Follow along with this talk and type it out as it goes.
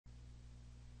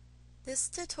This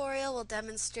tutorial will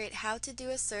demonstrate how to do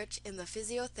a search in the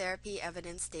Physiotherapy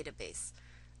Evidence Database,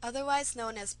 otherwise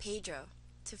known as PEDro,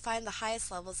 to find the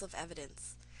highest levels of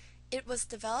evidence. It was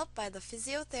developed by the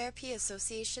Physiotherapy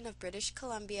Association of British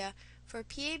Columbia for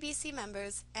PABC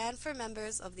members and for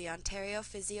members of the Ontario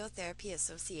Physiotherapy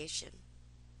Association.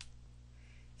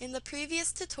 In the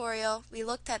previous tutorial, we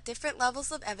looked at different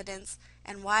levels of evidence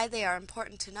and why they are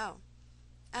important to know.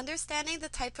 Understanding the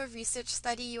type of research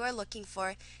study you are looking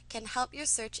for can help your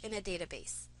search in a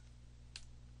database.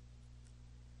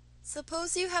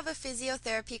 Suppose you have a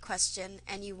physiotherapy question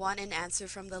and you want an answer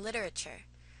from the literature.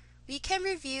 We can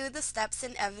review the steps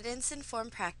in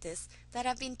evidence-informed practice that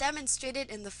have been demonstrated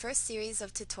in the first series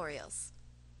of tutorials.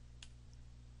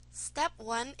 Step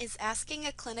 1 is asking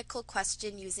a clinical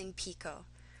question using PICO.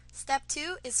 Step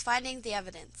 2 is finding the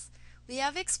evidence. We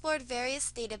have explored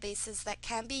various databases that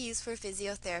can be used for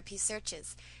physiotherapy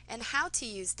searches and how to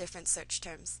use different search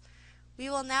terms. We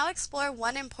will now explore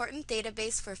one important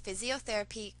database for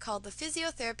physiotherapy called the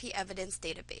Physiotherapy Evidence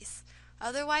Database,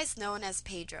 otherwise known as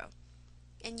PEDro,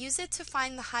 and use it to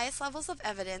find the highest levels of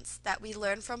evidence that we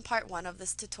learned from part 1 of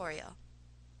this tutorial.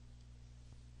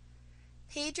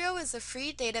 PEDro is a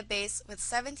free database with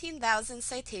 17,000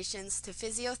 citations to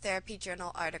physiotherapy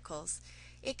journal articles.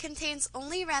 It contains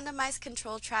only randomized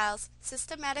controlled trials,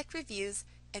 systematic reviews,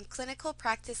 and clinical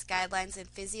practice guidelines in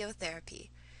physiotherapy.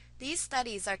 These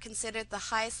studies are considered the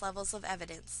highest levels of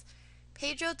evidence.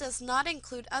 PEDro does not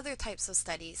include other types of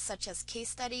studies, such as case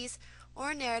studies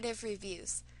or narrative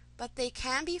reviews, but they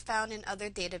can be found in other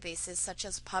databases such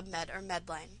as PubMed or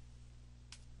Medline.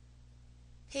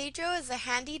 PEDro is a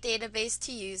handy database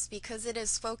to use because it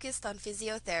is focused on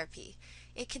physiotherapy.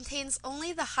 It contains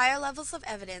only the higher levels of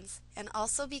evidence and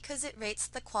also because it rates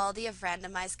the quality of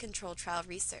randomized controlled trial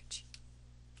research.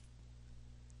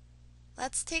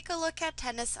 Let's take a look at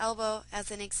tennis elbow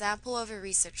as an example of a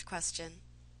research question.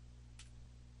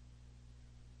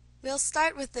 We'll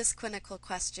start with this clinical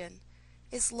question.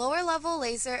 Is lower level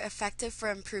laser effective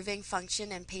for improving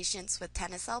function in patients with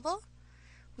tennis elbow?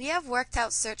 We have worked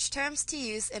out search terms to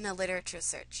use in a literature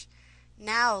search.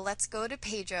 Now let's go to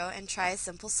PEDro and try a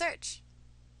simple search.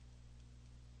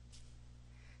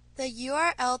 The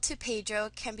URL to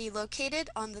PEDro can be located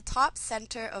on the top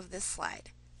center of this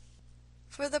slide.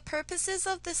 For the purposes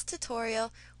of this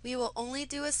tutorial, we will only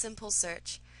do a simple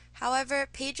search. However,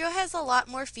 PEDro has a lot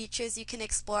more features you can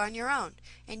explore on your own,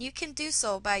 and you can do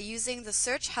so by using the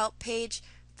Search Help page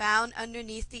found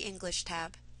underneath the English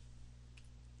tab.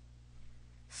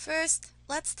 First,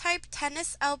 let's type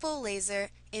tennis elbow laser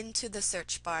into the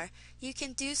search bar. You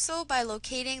can do so by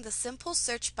locating the simple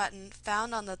search button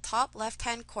found on the top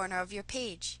left-hand corner of your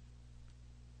page.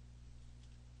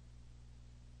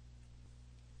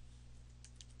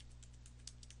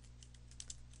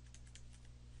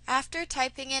 After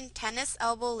typing in tennis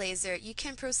elbow laser, you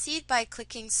can proceed by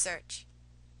clicking search.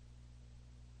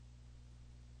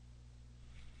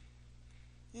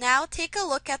 Now take a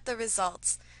look at the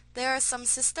results. There are some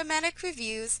systematic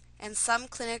reviews and some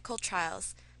clinical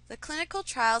trials. The clinical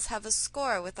trials have a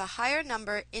score with a higher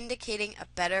number indicating a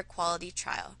better quality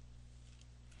trial.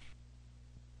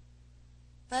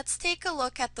 Let's take a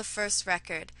look at the first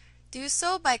record. Do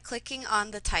so by clicking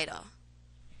on the title.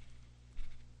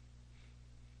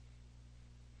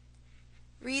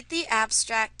 Read the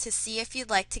abstract to see if you'd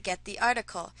like to get the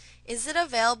article. Is it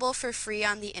available for free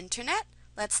on the internet?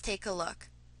 Let's take a look.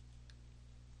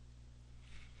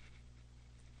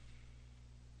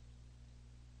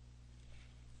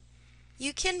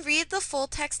 You can read the full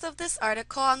text of this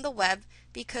article on the web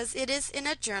because it is in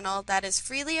a journal that is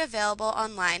freely available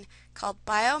online called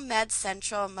Biomed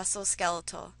Central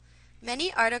Musculoskeletal.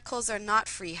 Many articles are not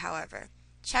free, however.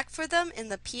 Check for them in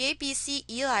the PABC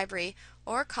e-library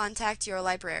or contact your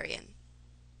librarian.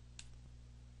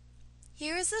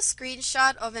 Here is a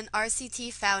screenshot of an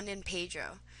RCT found in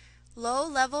PEDro.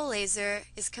 Low-level laser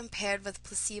is compared with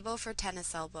placebo for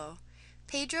tennis elbow.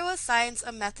 PEDro assigns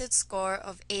a method score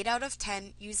of 8 out of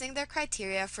 10 using their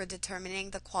criteria for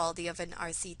determining the quality of an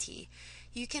RCT.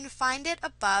 You can find it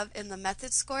above in the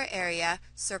method score area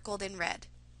circled in red.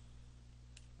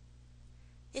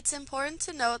 It's important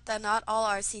to note that not all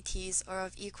RCTs are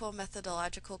of equal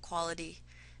methodological quality.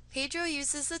 PEDro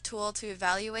uses the tool to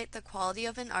evaluate the quality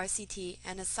of an RCT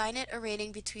and assign it a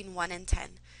rating between 1 and 10,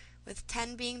 with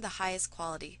 10 being the highest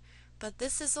quality. But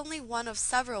this is only one of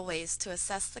several ways to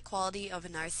assess the quality of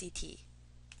an RCT.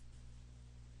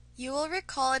 You will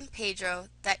recall in PEDro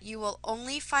that you will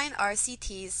only find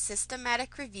RCTs,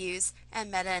 systematic reviews,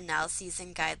 and meta-analyses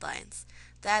and guidelines.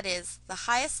 That is, the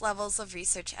highest levels of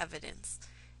research evidence.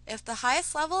 If the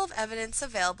highest level of evidence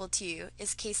available to you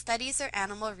is case studies or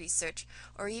animal research,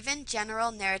 or even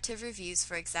general narrative reviews,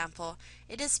 for example,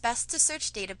 it is best to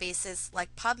search databases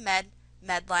like PubMed,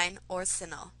 Medline, or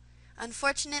CINAHL.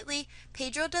 Unfortunately,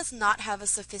 PEDro does not have a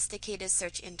sophisticated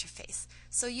search interface,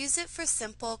 so use it for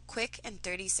simple, quick, and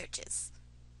dirty searches.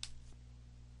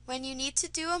 When you need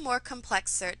to do a more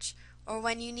complex search, or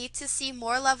when you need to see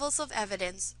more levels of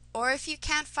evidence, or if you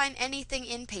can't find anything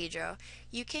in PEDro,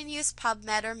 you can use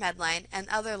PubMed or Medline and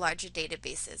other larger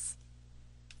databases.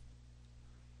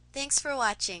 Thanks for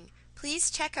watching.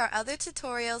 Please check our other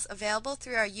tutorials available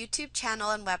through our YouTube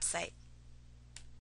channel and website.